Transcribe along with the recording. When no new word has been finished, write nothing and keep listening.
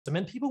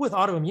And people with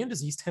autoimmune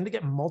disease tend to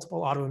get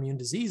multiple autoimmune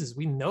diseases.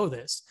 We know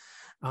this.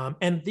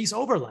 And these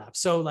overlap.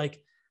 So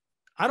like,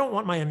 I don't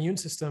want my immune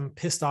system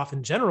pissed off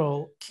in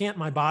general. Can't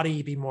my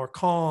body be more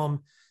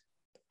calm?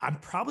 I'm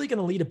probably going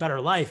to lead a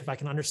better life if I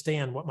can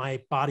understand what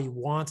my body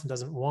wants and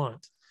doesn't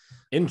want.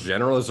 In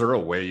general, is there a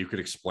way you could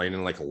explain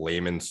in like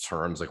layman's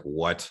terms, like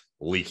what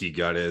leaky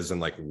gut is and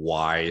like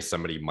why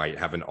somebody might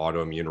have an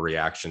autoimmune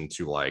reaction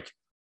to like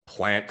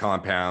plant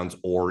compounds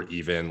or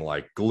even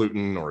like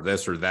gluten or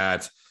this or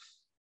that?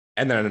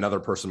 And then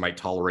another person might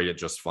tolerate it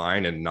just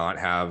fine and not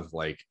have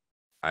like,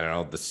 I don't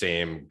know, the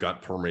same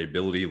gut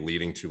permeability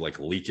leading to like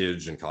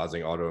leakage and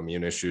causing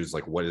autoimmune issues.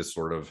 Like what is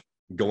sort of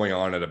going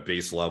on at a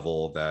base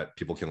level that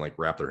people can like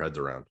wrap their heads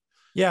around?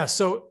 Yeah.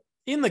 So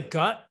in the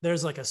gut,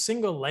 there's like a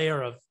single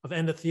layer of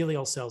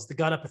endothelial cells, the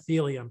gut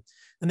epithelium,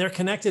 and they're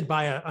connected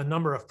by a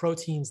number of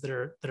proteins that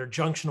are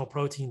junctional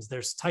proteins.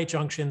 There's tight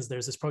junctions.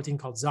 There's this protein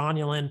called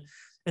zonulin.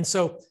 And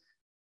so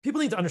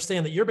people need to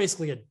understand that you're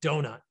basically a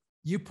donut.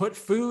 You put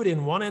food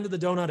in one end of the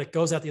donut, it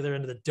goes out the other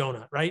end of the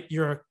donut, right?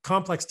 You're a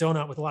complex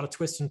donut with a lot of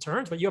twists and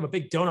turns, but you have a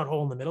big donut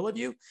hole in the middle of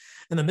you.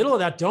 And the middle of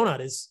that donut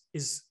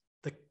is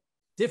the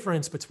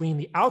difference between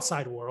the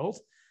outside world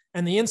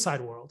and the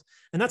inside world.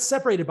 And that's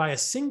separated by a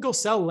single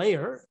cell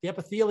layer, the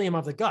epithelium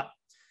of the gut.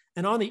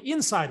 And on the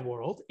inside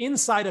world,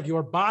 inside of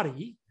your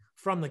body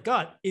from the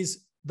gut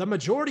is the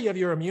majority of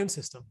your immune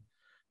system.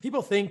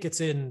 People think it's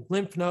in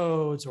lymph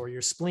nodes or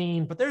your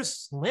spleen, but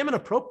there's lamina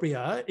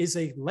propria is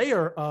a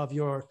layer of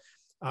your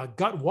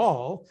gut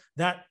wall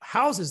that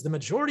houses the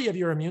majority of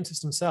your immune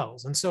system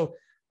cells. And so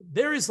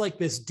there is like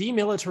this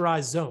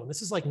demilitarized zone.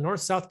 This is like North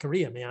South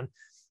Korea, man.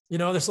 You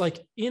know, there's like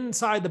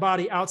inside the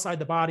body, outside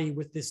the body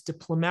with this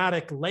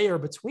diplomatic layer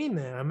between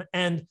them.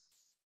 And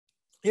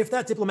if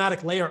that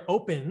diplomatic layer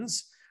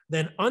opens,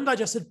 then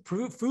undigested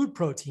food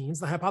proteins,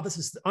 the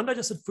hypothesis that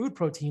undigested food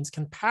proteins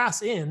can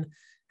pass in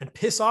and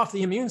piss off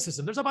the immune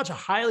system. There's a bunch of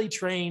highly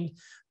trained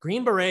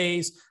Green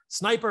Berets,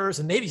 snipers,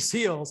 and Navy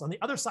SEALs on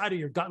the other side of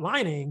your gut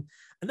lining,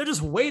 and they're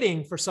just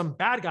waiting for some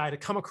bad guy to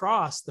come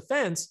across the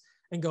fence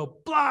and go,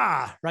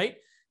 blah, right?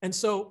 And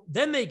so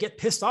then they get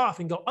pissed off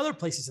and go other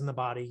places in the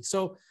body.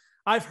 So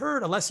I've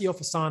heard Alessio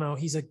Fasano,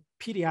 he's a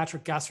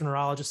pediatric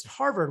gastroenterologist at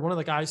Harvard, one of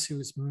the guys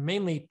who's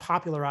mainly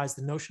popularized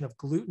the notion of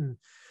gluten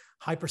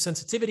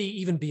hypersensitivity,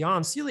 even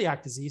beyond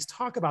celiac disease,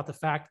 talk about the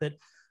fact that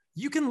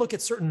you can look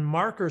at certain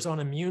markers on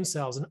immune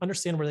cells and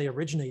understand where they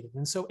originated.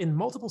 And so in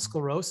multiple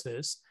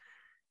sclerosis,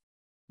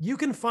 you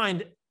can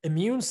find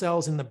immune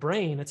cells in the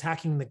brain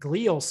attacking the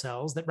glial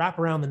cells that wrap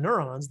around the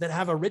neurons that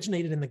have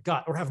originated in the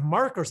gut or have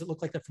markers that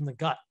look like they're from the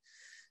gut.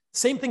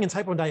 Same thing in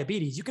type 1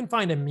 diabetes. You can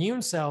find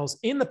immune cells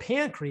in the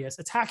pancreas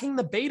attacking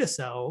the beta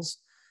cells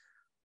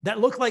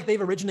that look like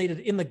they've originated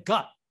in the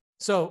gut.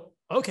 So,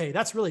 okay,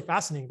 that's really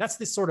fascinating. That's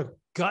this sort of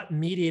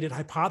gut-mediated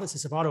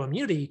hypothesis of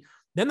autoimmunity.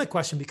 Then the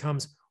question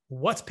becomes,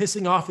 what's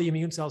pissing off the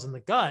immune cells in the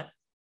gut?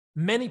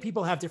 Many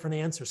people have different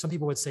answers. Some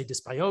people would say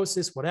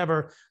dysbiosis,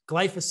 whatever.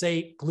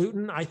 Glyphosate,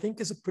 gluten, I think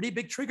is a pretty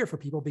big trigger for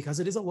people because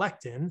it is a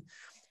lectin.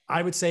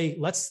 I would say,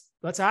 let's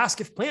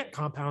ask if plant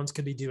compounds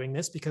could be doing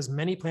this because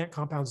many plant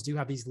compounds do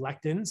have these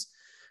lectins.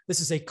 This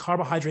is a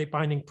carbohydrate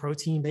binding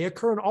protein. They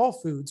occur in all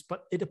foods,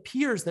 but it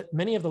appears that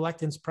many of the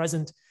lectins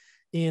present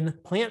in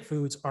plant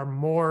foods are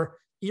more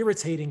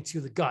irritating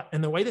to the gut.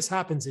 And the way this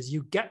happens is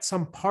you get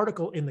some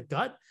particle in the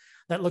gut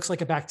that looks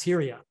like a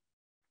bacteria.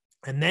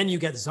 And then you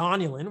get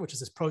zonulin, which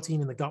is this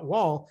protein in the gut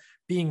wall,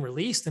 being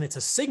released. And it's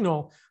a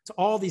signal to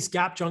all these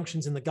gap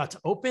junctions in the gut to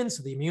open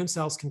so the immune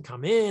cells can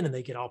come in and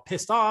they get all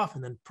pissed off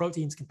and then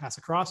proteins can pass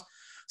across.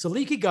 So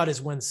leaky gut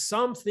is when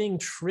something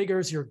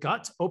triggers your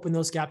gut to open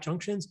those gap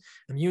junctions.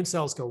 Immune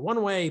cells go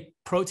one way,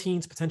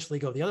 proteins potentially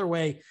go the other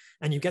way,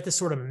 and you get this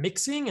sort of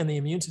mixing and the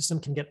immune system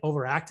can get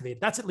overactivated.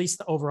 That's at least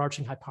the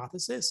overarching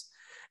hypothesis.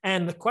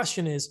 And the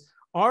question is,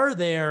 are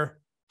there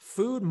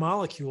food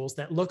molecules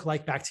that look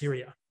like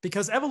bacteria?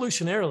 Because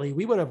evolutionarily,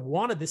 we would have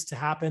wanted this to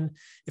happen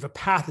if a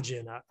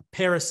pathogen, a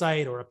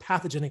parasite or a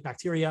pathogenic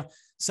bacteria,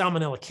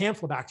 Salmonella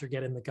campylobacter,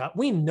 get in the gut.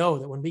 We know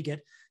that when we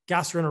get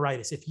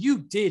gastroenteritis, if you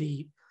did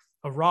eat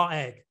a raw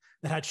egg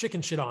that had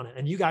chicken shit on it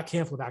and you got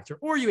campylobacter,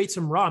 or you ate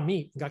some raw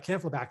meat and got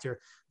campylobacter,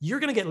 you're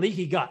going to get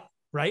leaky gut,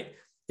 right?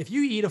 If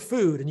you eat a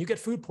food and you get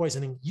food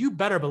poisoning, you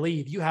better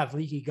believe you have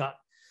leaky gut.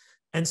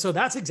 And so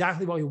that's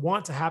exactly what we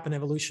want to happen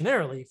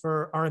evolutionarily,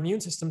 for our immune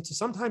system to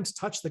sometimes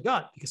touch the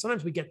gut, because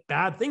sometimes we get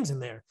bad things in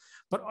there.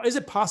 But is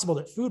it possible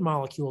that food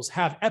molecules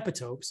have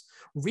epitopes,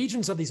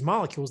 regions of these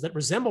molecules that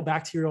resemble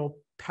bacterial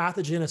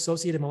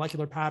pathogen-associated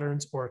molecular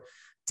patterns or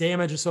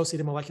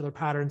damage-associated molecular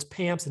patterns,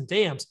 PAMPs and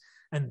DAMPs,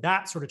 and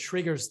that sort of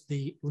triggers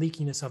the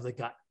leakiness of the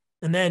gut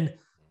and then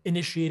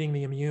initiating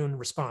the immune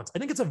response? I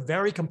think it's a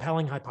very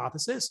compelling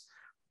hypothesis,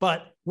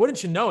 but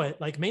wouldn't you know it,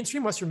 like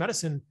mainstream Western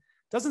medicine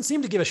doesn't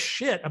seem to give a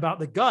shit about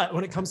the gut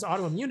when it comes to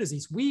autoimmune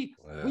disease. We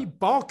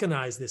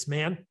balkanize this,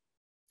 man.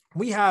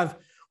 We have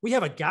a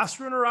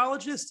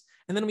gastroenterologist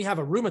and then we have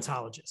a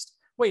rheumatologist.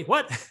 Wait,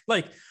 what?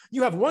 Like,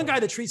 you have one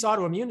guy that treats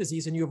autoimmune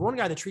disease and you have one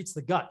guy that treats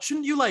the gut.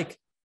 Shouldn't you like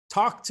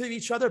talk to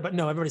each other, but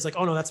no, everybody's like,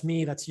 oh no, that's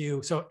me, that's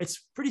you. So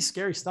it's pretty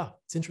scary stuff.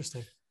 It's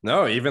interesting.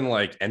 No, even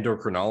like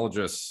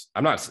endocrinologists,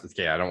 I'm not,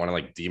 okay, I don't want to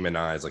like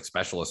demonize like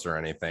specialists or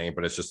anything,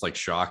 but it's just like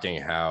shocking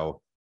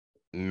how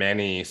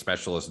many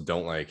specialists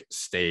don't like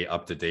stay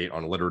up to date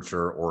on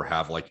literature or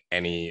have like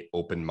any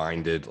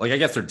open-minded, like I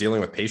guess they're dealing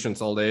with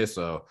patients all day.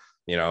 So,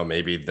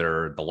 maybe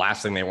the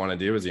last thing they want to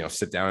do is,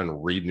 sit down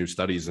and read new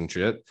studies and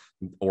shit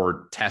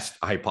or test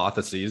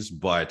hypotheses.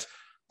 But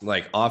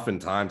like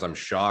oftentimes I'm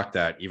shocked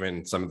that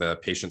even some of the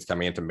patients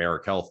coming into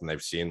Merrick Health and they've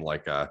seen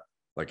like an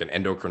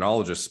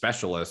endocrinologist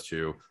specialist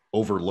who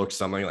overlooks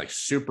something like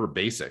super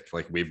basic.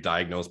 Like we've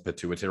diagnosed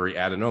pituitary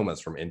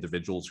adenomas from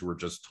individuals who were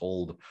just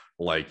told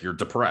like you're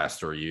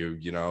depressed or you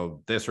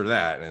this or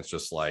that. And it's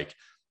just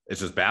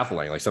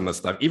baffling. Like some of the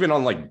stuff, even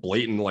on like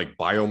blatant like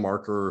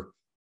biomarker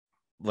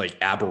like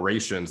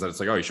aberrations that it's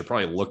like, oh, you should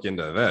probably look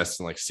into this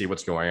and like see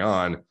what's going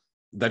on.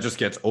 That just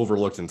gets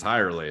overlooked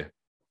entirely.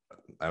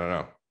 I don't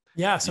know.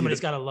 Yeah,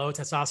 somebody's got a low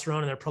testosterone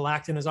and their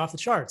prolactin is off the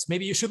charts.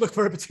 Maybe you should look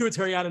for a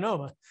pituitary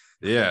adenoma.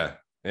 Yeah.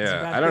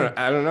 I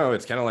don't know.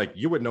 It's kind of like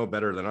you would know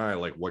better than I,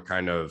 like what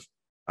kind of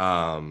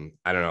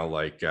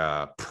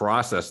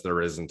process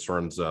there is in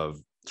terms of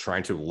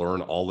trying to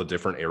learn all the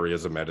different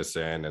areas of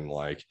medicine and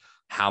like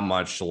how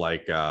much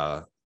like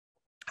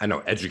I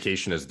know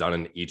education is done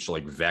in each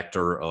like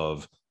vector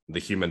of the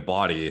human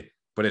body,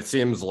 but it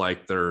seems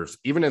like there's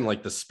even in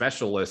like the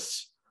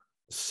specialists,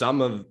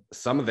 some of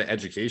the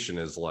education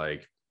is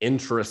like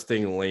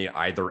interestingly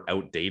either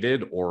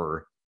outdated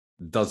or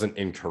doesn't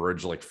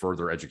encourage like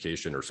further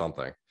education or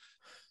something.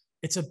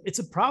 It's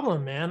a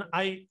problem, man.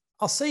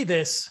 I'll say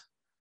this.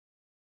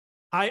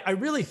 I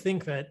really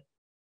think that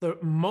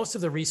most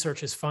of the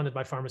research is funded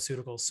by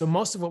pharmaceuticals. So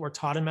most of what we're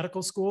taught in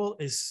medical school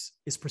is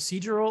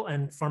procedural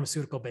and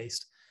pharmaceutical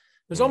based.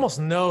 There's almost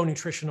no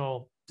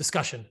nutritional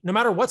discussion, no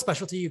matter what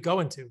specialty you go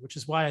into, which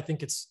is why I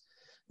think it's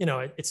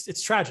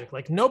tragic.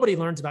 Like nobody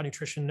learns about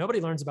nutrition.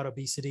 Nobody learns about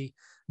obesity.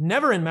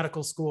 Never in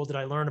medical school did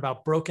I learn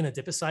about broken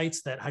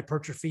adipocytes that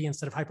hypertrophy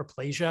instead of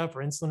hyperplasia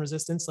for insulin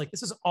resistance. Like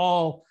this is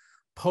all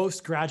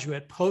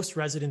postgraduate,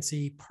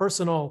 post-residency,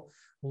 personal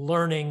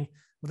learning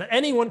that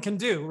anyone can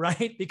do,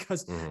 right?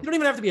 Because you don't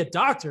even have to be a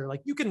doctor. Like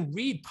you can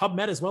read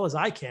PubMed as well as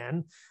I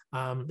can.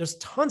 There's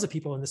tons of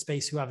people in the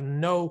space who have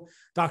no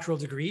doctoral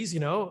degrees,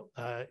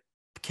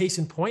 case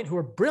in point, who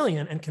are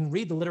brilliant and can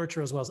read the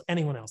literature as well as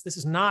anyone else. This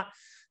is not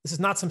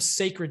some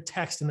sacred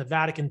text in the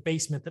Vatican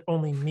basement that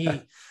only me,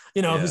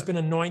 who's been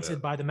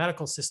anointed by the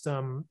medical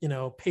system,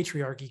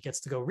 patriarchy gets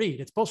to go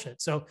read. It's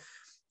bullshit. So,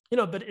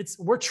 but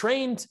we're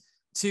trained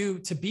to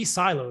be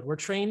siloed. We're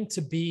trained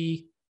to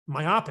be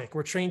myopic.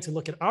 We're trained to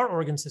look at our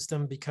organ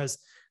system because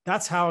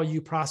that's how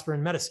you prosper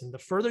in medicine. The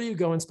further you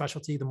go in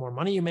specialty, the more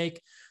money you make,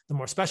 the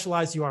more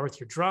specialized you are with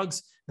your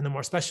drugs, and the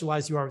more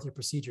specialized you are with your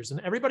procedures. And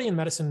everybody in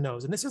medicine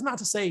knows, and this is not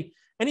to say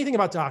anything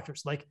about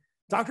doctors, like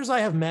doctors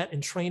I have met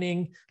in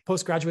training,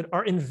 postgraduate,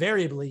 are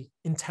invariably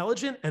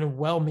intelligent and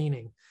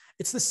well-meaning.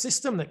 It's the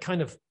system that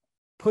kind of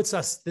puts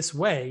us this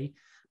way.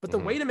 But the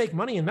way to make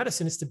money in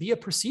medicine is to be a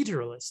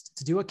proceduralist,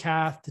 to do a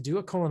cath, to do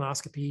a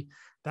colonoscopy.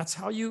 That's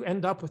how you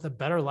end up with a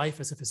better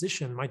life as a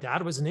physician. My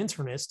dad was an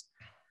internist.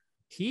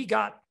 He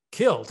got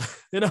killed,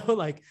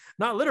 like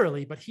not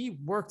literally, but he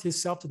worked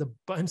himself to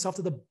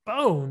the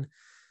bone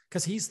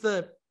because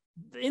the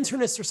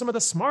internists are some of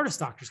the smartest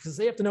doctors because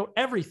they have to know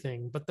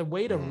everything. But the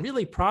way to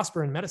really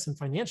prosper in medicine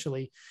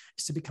financially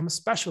is to become a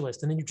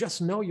specialist. And then you just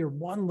know your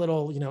one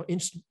little,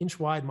 inch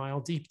wide,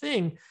 mile deep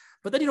thing,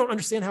 but then you don't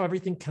understand how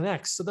everything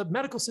connects. So the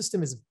medical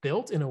system is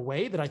built in a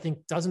way that I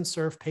think doesn't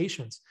serve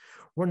patients.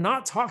 We're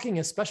not talking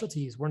as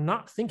specialties. We're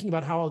not thinking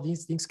about how all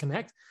these things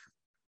connect.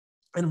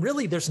 And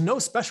really, there's no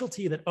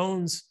specialty that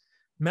owns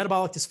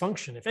metabolic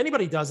dysfunction. If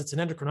anybody does, it's an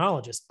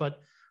endocrinologist. But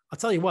I'll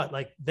tell you what,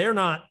 like they're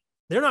not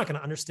going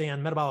to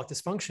understand metabolic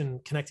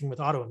dysfunction connecting with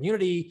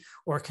autoimmunity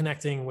or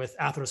connecting with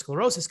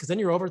atherosclerosis, because then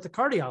you're over at the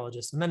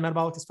cardiologist, and then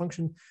metabolic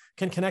dysfunction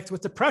can connect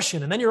with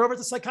depression, and then you're over at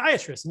the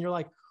psychiatrist, and you're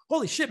like,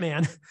 holy shit,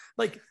 man,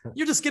 like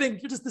you're just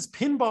this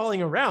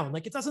pinballing around.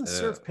 Like it doesn't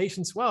serve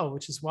patients well,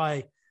 which is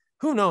why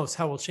who knows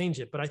how we'll change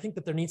it. But I think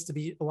that there needs to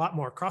be a lot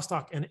more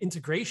crosstalk and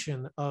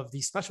integration of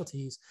these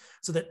specialties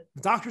so that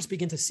doctors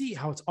begin to see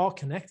how it's all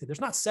connected.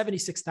 There's not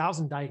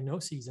 76,000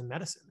 diagnoses in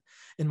medicine,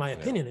 in my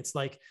opinion. It's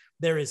like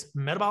there is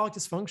metabolic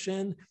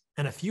dysfunction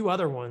and a few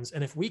other ones.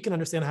 And if we can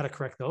understand how to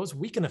correct those,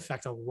 we can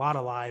affect a lot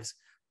of lives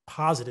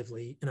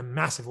positively in a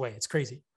massive way. It's crazy.